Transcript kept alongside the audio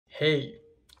Hey,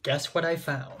 guess what I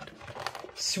found?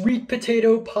 Sweet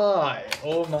potato pie!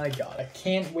 Oh my god, I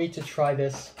can't wait to try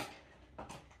this.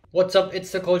 What's up,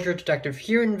 it's the Culture Detective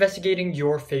here investigating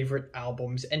your favorite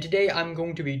albums, and today I'm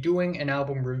going to be doing an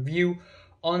album review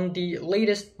on the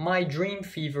latest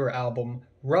Mydreamfever album,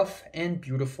 Rough and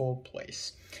Beautiful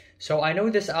Place. So I know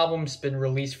this album's been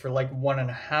released for like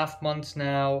 1.5 months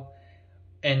now,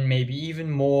 and maybe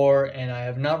even more, and I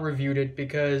have not reviewed it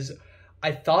because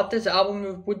I thought this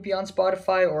album would be on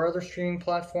Spotify or other streaming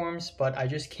platforms, but I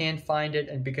just can't find it,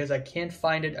 and because I can't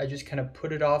find it, I just kind of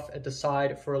put it off at the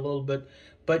side for a little bit.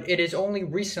 But it is only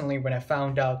recently when I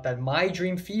found out that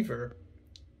Mydreamfever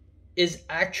is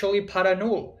actually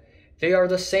Parannoul. They are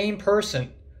the same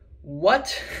person.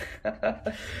 What?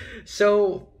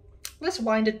 So let's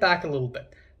wind it back a little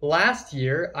bit. Last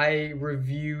year, I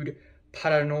reviewed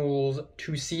Parannoul's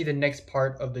To See the Next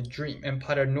Part of the Dream, and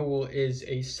Parannoul is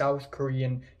a South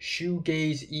Korean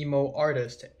shoegaze emo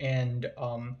artist, and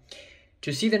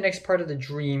To See the Next Part of the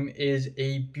Dream is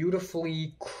a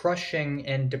beautifully crushing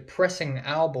and depressing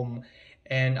album,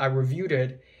 and I reviewed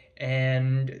it,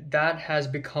 and that has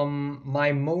become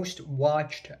my most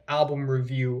watched album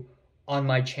review on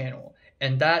my channel,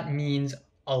 and that means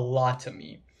a lot to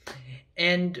me.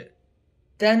 And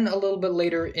then a little bit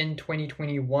later in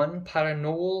 2021,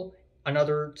 Parannoul,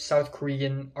 another South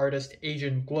Korean artist,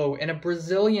 Asian Glow, and a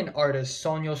Brazilian artist,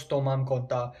 Sonhos Tomam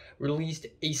Conta, released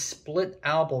a split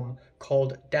album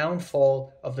called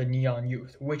Downfall of the Neon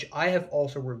Youth, which I have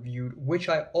also reviewed, which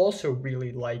I also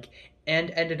really like,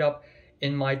 and ended up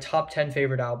in my top 10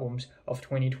 favorite albums of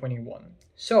 2021.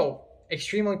 So,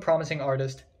 extremely promising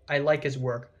artist. I like his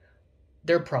work.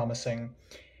 They're promising.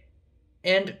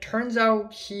 And turns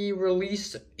out he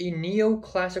released a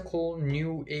neoclassical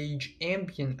new age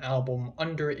ambient album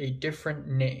under a different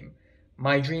name,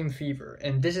 Mydreamfever,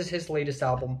 and this is his latest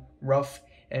album, Rough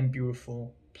and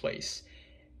Beautiful Place.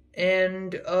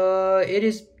 And it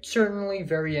is certainly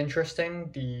very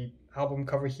interesting. The album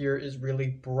cover here is really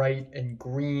bright and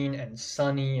green and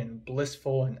sunny and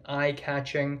blissful and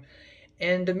eye-catching.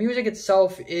 And the music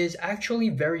itself is actually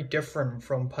very different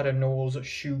from Parannoul's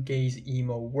shoegaze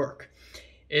emo work.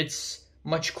 It's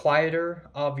much quieter,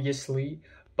 obviously,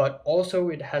 but also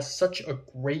it has such a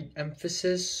great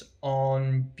emphasis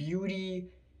on beauty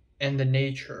and the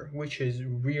nature, which is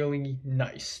really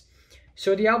nice.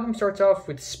 So the album starts off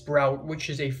with Sprout, which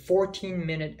is a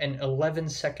 14-minute and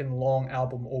 11-second long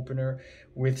album opener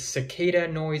with cicada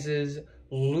noises,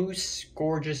 loose,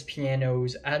 gorgeous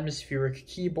pianos, atmospheric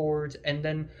keyboards, and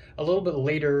then a little bit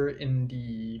later in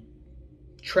the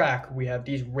track we have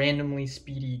these randomly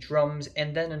speedy drums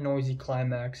and then a noisy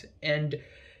climax. And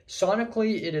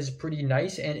sonically it is pretty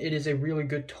nice, and it is a really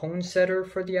good tone setter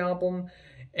for the album.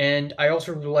 And I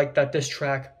also really like that this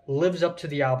track lives up to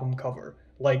the album cover.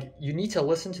 Like, you need to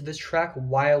listen to this track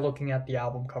while looking at the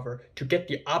album cover to get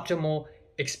the optimal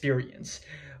experience.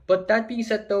 But that being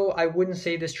said though, I wouldn't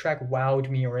say this track wowed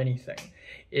me or anything.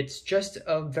 It's just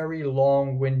a very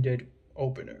long-winded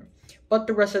opener. But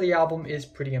the rest of the album is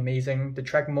pretty amazing. The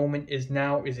track Moment is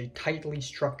a tightly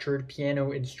structured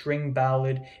piano and string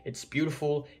ballad. It's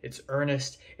beautiful, it's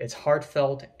earnest, it's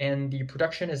heartfelt, and the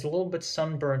production is a little bit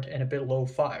sunburnt and a bit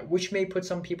lo-fi, which may put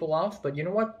some people off, but you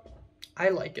know what? I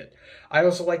like it. I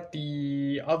also like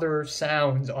the other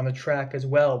sounds on the track as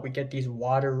well. We get these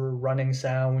water running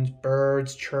sounds,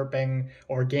 birds chirping,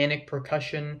 organic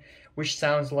percussion, which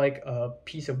sounds like a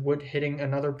piece of wood hitting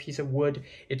another piece of wood.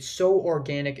 It's so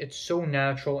organic, it's so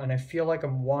natural, and I feel like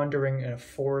I'm wandering in a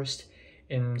forest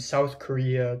in South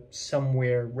Korea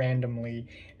somewhere randomly,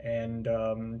 and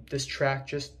this track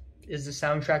just is the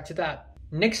soundtrack to that.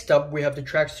 Next up, we have the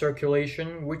track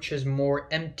Circulation, which is more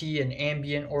empty and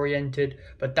ambient oriented,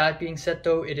 but that being said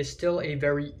though, it is still a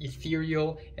very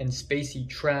ethereal and spacey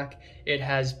track. It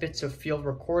has bits of field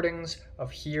recordings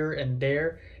of here and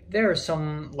there. There are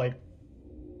some like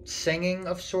singing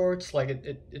of sorts, like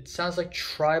it sounds like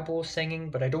tribal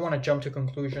singing, but I don't want to jump to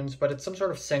conclusions, but it's some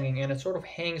sort of singing, and it sort of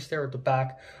hangs there at the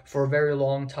back for a very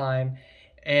long time.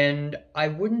 And I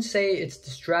wouldn't say it's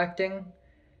distracting.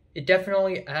 It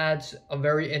definitely adds a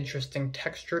very interesting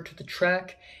texture to the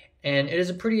track, and it is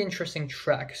a pretty interesting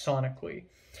track sonically.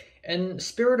 And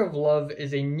Spirit of Love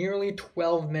is a nearly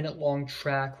 12-minute long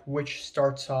track which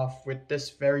starts off with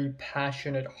this very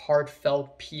passionate,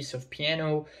 heartfelt piece of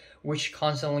piano which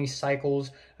constantly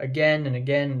cycles again and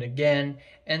again and again.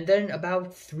 And then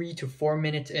about 3 to 4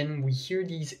 minutes in, we hear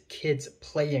these kids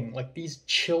playing, like these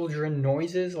children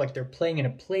noises, like they're playing in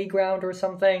a playground or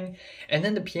something. And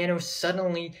then the pianos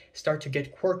suddenly start to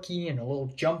get quirky and a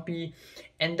little jumpy.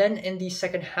 And then in the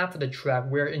second half of the track,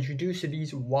 we're introduced to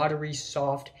these watery,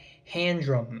 soft, hand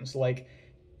drums. Like,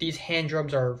 these hand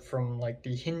drums are from like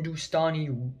the Hindustani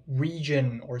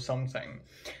region or something.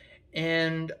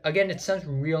 And again, it sounds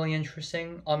really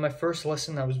interesting. On my first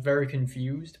listen, I was very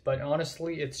confused, but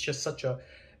honestly, it's just such a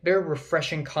very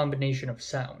refreshing combination of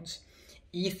sounds.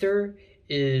 Ether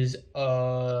is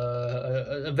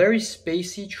a very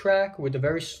spacey track with a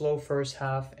very slow first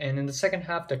half, and in the second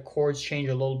half, the chords change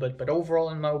a little bit, but overall,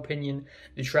 in my opinion,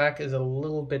 the track is a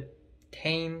little bit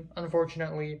tame,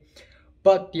 unfortunately.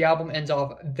 But the album ends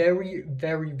off very,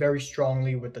 very, very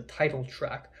strongly with the title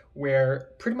track, where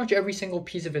pretty much every single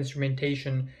piece of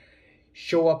instrumentation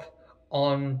show up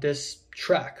on this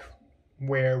track,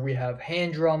 where we have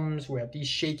hand drums, we have these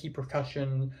shaky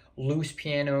percussion, loose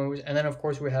pianos, and then of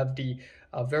course we have the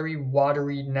very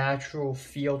watery, natural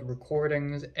field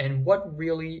recordings. And what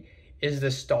really is the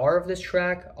star of this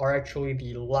track are actually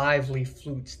the lively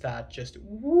flutes that just,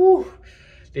 woo,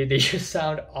 they just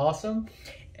sound awesome.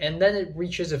 And then it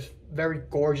reaches a very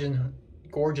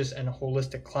gorgeous and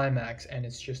holistic climax, and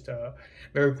it's just a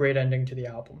very great ending to the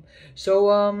album.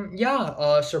 So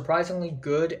yeah, surprisingly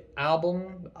good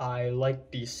album. I like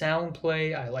the sound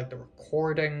play, I like the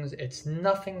recordings. It's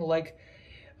nothing like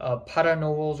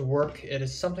Parannoul's work. It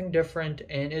is something different,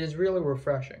 and it is really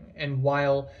refreshing. And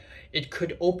while it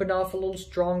could open off a little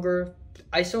stronger,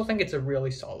 I still think it's a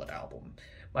really solid album.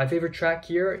 My favorite track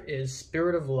here is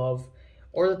Spirit of Love,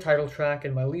 or the title track,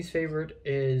 and my least favorite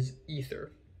is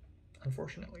Ether,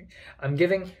 unfortunately. I'm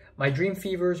giving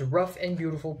Mydreamfever's Rough and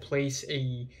Beautiful place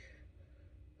a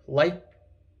light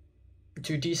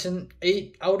to decent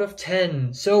 8 out of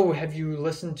 10. So, have you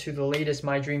listened to the latest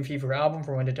Mydreamfever album?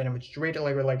 From 1 to 10, which is rate it,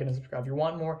 like, and subscribe if you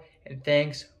want more. And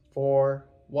thanks for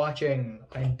watching.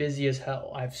 I'm busy as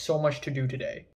hell. I have so much to do today.